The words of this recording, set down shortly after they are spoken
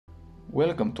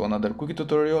Welcome to another cookie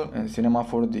tutorial in Cinema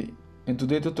 4D. In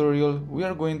today's tutorial, we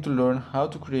are going to learn how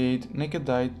to create naked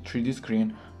eye 3D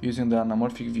screen using the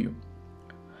anamorphic view.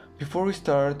 Before we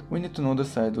start, we need to know the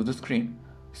size of the screen.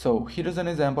 So here is an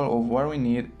example of what we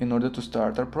need in order to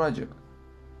start our project.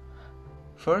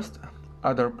 First,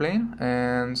 add our plane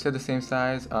and set the same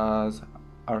size as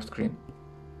our screen.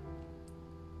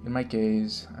 In my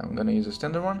case, I'm gonna use a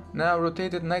standard one. Now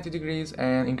rotate it 90 degrees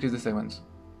and increase the segments.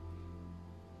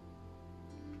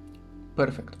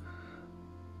 Perfect.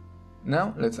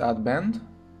 Now let's add bend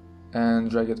and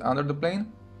drag it under the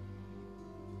plane.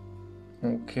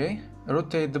 Okay,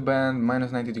 rotate the bend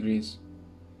minus 90 degrees.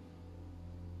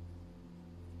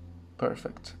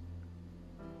 Perfect.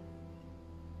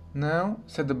 Now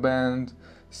set the bend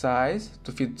size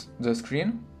to fit the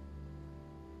screen.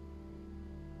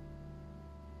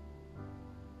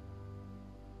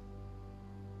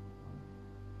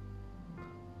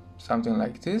 Something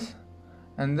like this.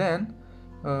 And then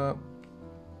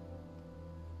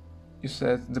you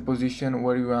set the position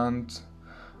where you want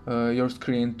your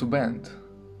screen to bend.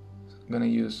 So I'm gonna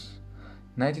use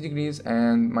 90 degrees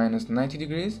and minus 90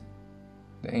 degrees,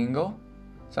 the angle,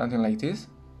 something like this.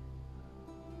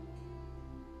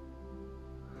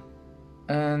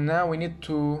 And now we need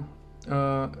to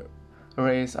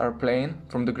raise our plane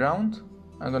from the ground.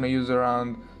 I'm gonna use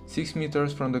around 6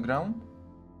 meters from the ground.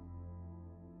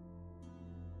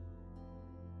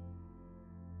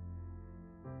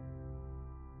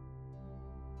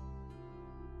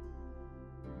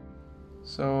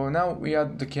 So now we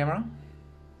add the camera,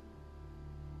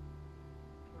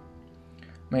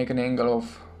 make an angle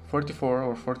of 44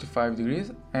 or 45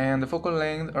 degrees and the focal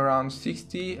length around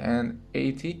 60 and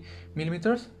 80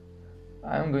 millimeters.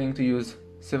 I'm going to use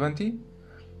 70,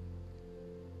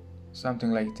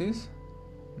 something like this.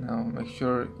 Now make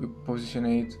sure we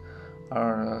position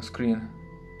our screen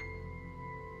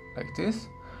like this,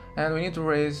 and we need to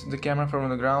raise the camera from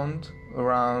the ground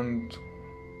around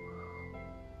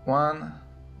 1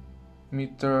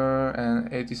 meter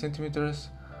and 80 centimeters,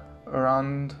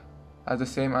 around as the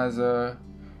same as a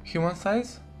human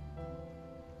size.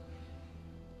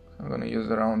 I'm gonna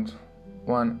use around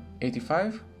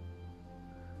 185,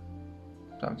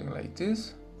 something like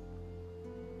this.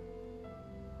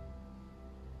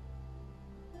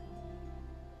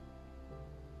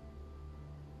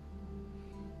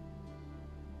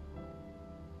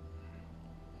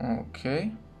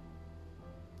 Okay,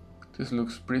 this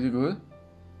looks pretty good.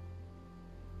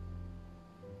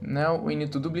 Now we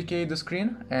need to duplicate the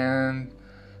screen and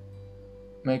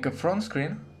make a front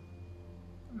screen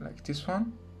like this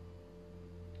one.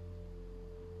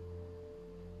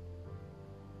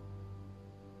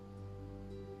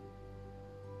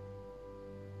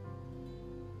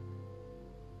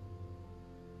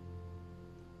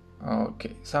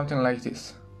 Okay, something like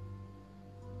this.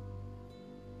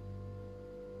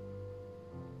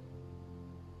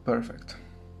 Perfect.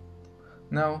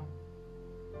 Now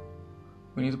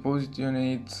we need to position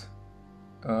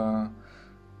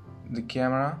the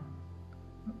camera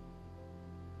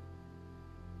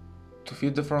to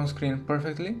fit the front screen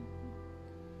perfectly.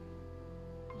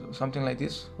 So something like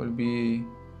this will be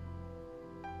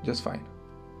just fine.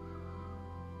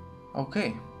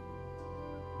 Okay,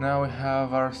 now we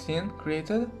have our scene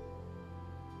created.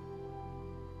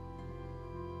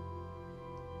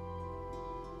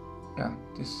 Yeah,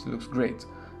 this looks great.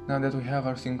 Now that we have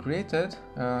our scene created,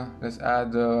 let's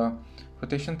add a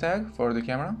rotation tag for the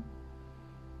camera.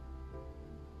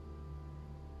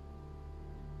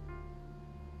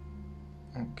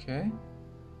 Okay.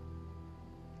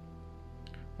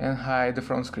 And hide the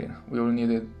front screen. We will need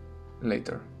it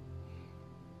later.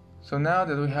 So now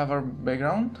that we have our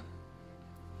background,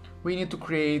 we need to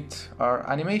create our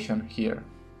animation here.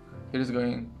 Here is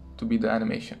going to be the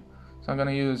animation. So I'm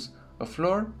gonna use a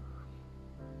floor.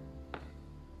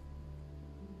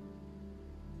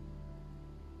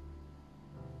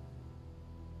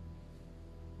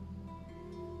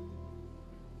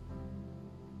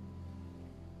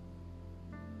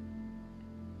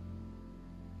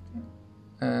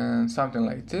 And something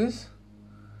like this.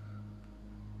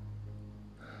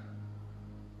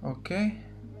 Okay,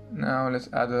 now let's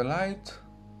add a light.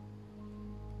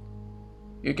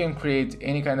 You can create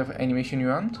any kind of animation you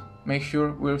want. Make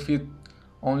sure we'll fit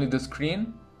only the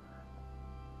screen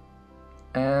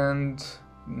and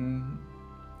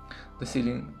the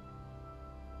ceiling.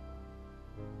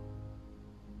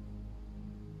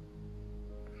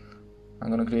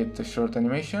 I'm gonna create a short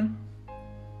animation.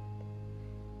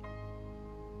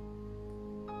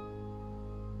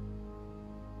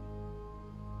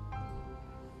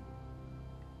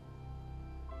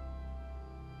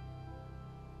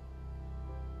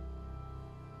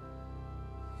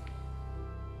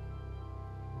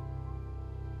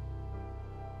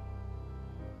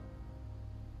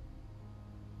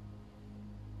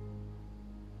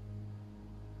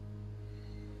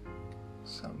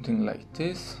 something like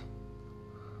this.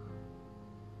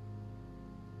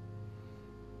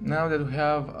 Now that we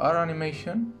have our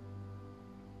animation,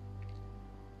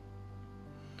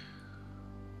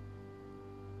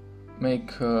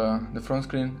 make the front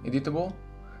screen editable,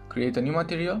 create a new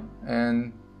material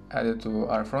and add it to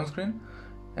our front screen,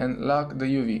 and lock the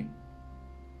UV.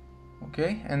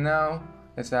 Okay, and now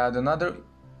let's add another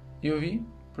UV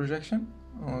projection.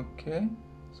 Okay,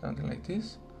 something like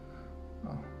this.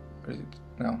 Oh, where is it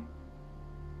now?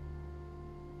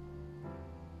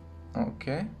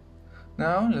 Okay,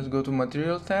 now let's go to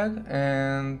material tag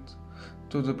and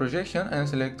to the projection and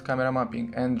select camera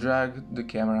mapping and drag the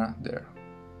camera there.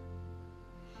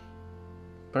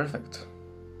 Perfect.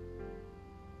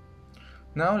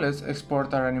 Now let's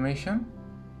export our animation.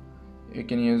 You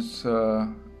can use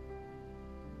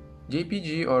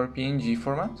JPG or PNG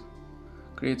format.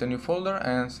 Create a new folder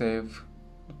and save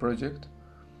the project.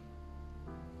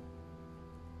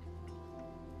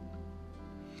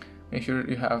 Make sure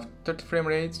you have 30 frame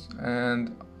rates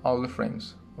and all the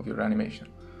frames of your animation.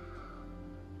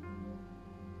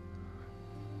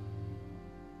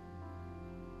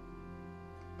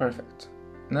 Perfect.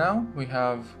 Now we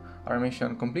have our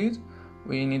animation complete.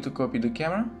 We need to copy the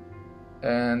camera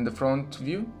and the front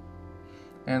view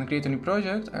and create a new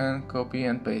project and copy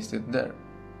and paste it there.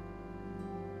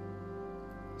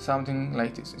 Something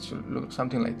like this. It should look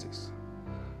something like this.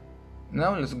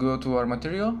 Now let's go to our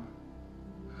material,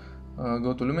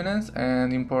 go to luminance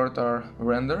and import our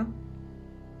render.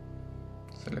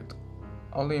 Select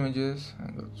all the images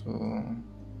and go to,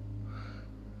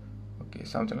 okay,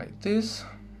 something like this.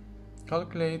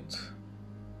 Calculate,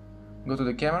 go to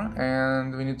the camera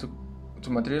and we need to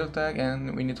material tag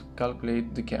and we need to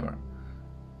calculate the camera.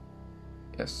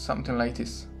 Yes, something like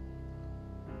this.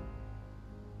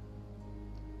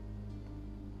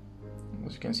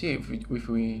 As you can see, if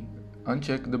we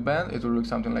uncheck the band, it will look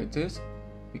something like this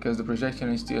because the projection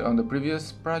is still on the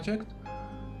previous project.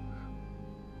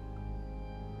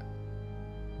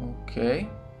 Okay,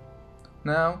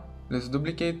 now let's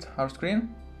duplicate our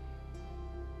screen.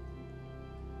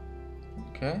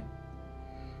 Okay,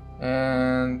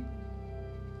 and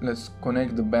let's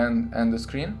connect the band and the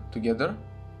screen together,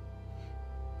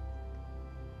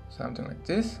 something like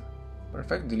this.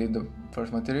 Perfect. Delete the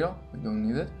first material, we don't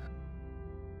need it.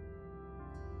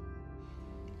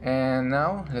 And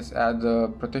now let's add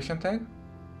the protection tag.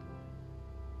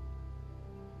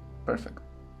 Perfect.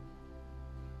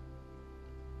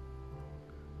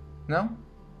 Now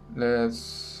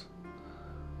let's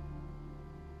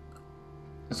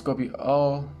copy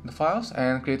all the files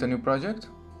and create a new project.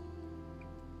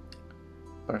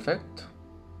 Perfect.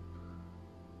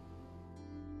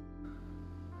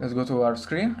 Let's go to our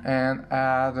screen and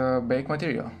add a bake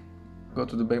material. Go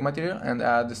to the bake material and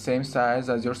add the same size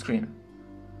as your screen.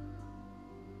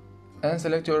 And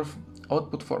select your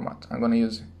output format. I'm gonna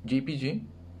use JPG.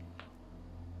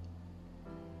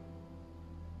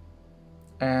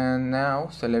 And now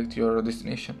select your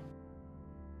destination.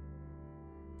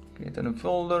 Create a new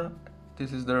folder.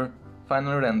 This is the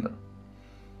final render.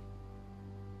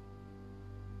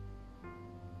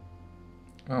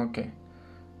 Okay.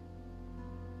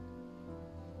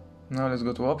 Now let's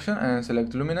go to option and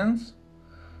select luminance.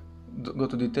 Go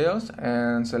to details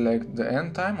and select the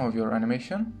end time of your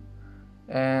animation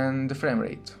and the frame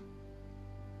rate.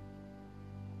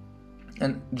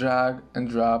 And drag and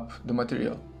drop the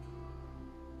material.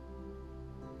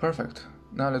 Perfect.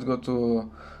 Now let's go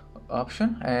to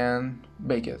option and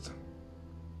bake it.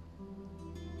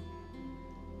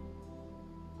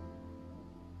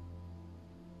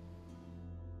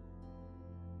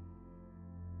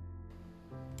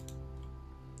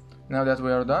 Now that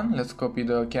we are done, let's copy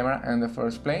the camera and the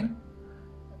first plane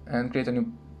and create a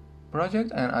new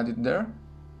project and add it there.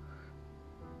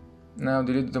 Now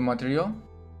delete the material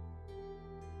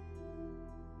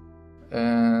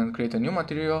and create a new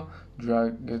material,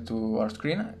 drag it to our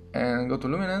screen and go to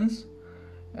luminance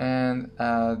and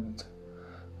add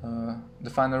the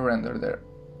final render there.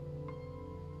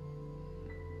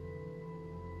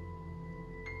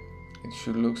 It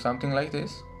should look something like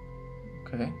this.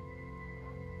 Okay.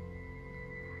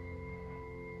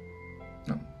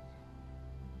 No.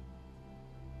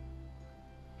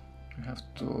 You have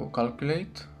to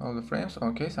calculate all the frames.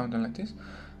 Okay, something like this.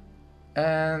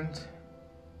 And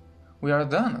we are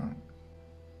done.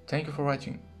 Thank you for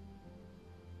watching.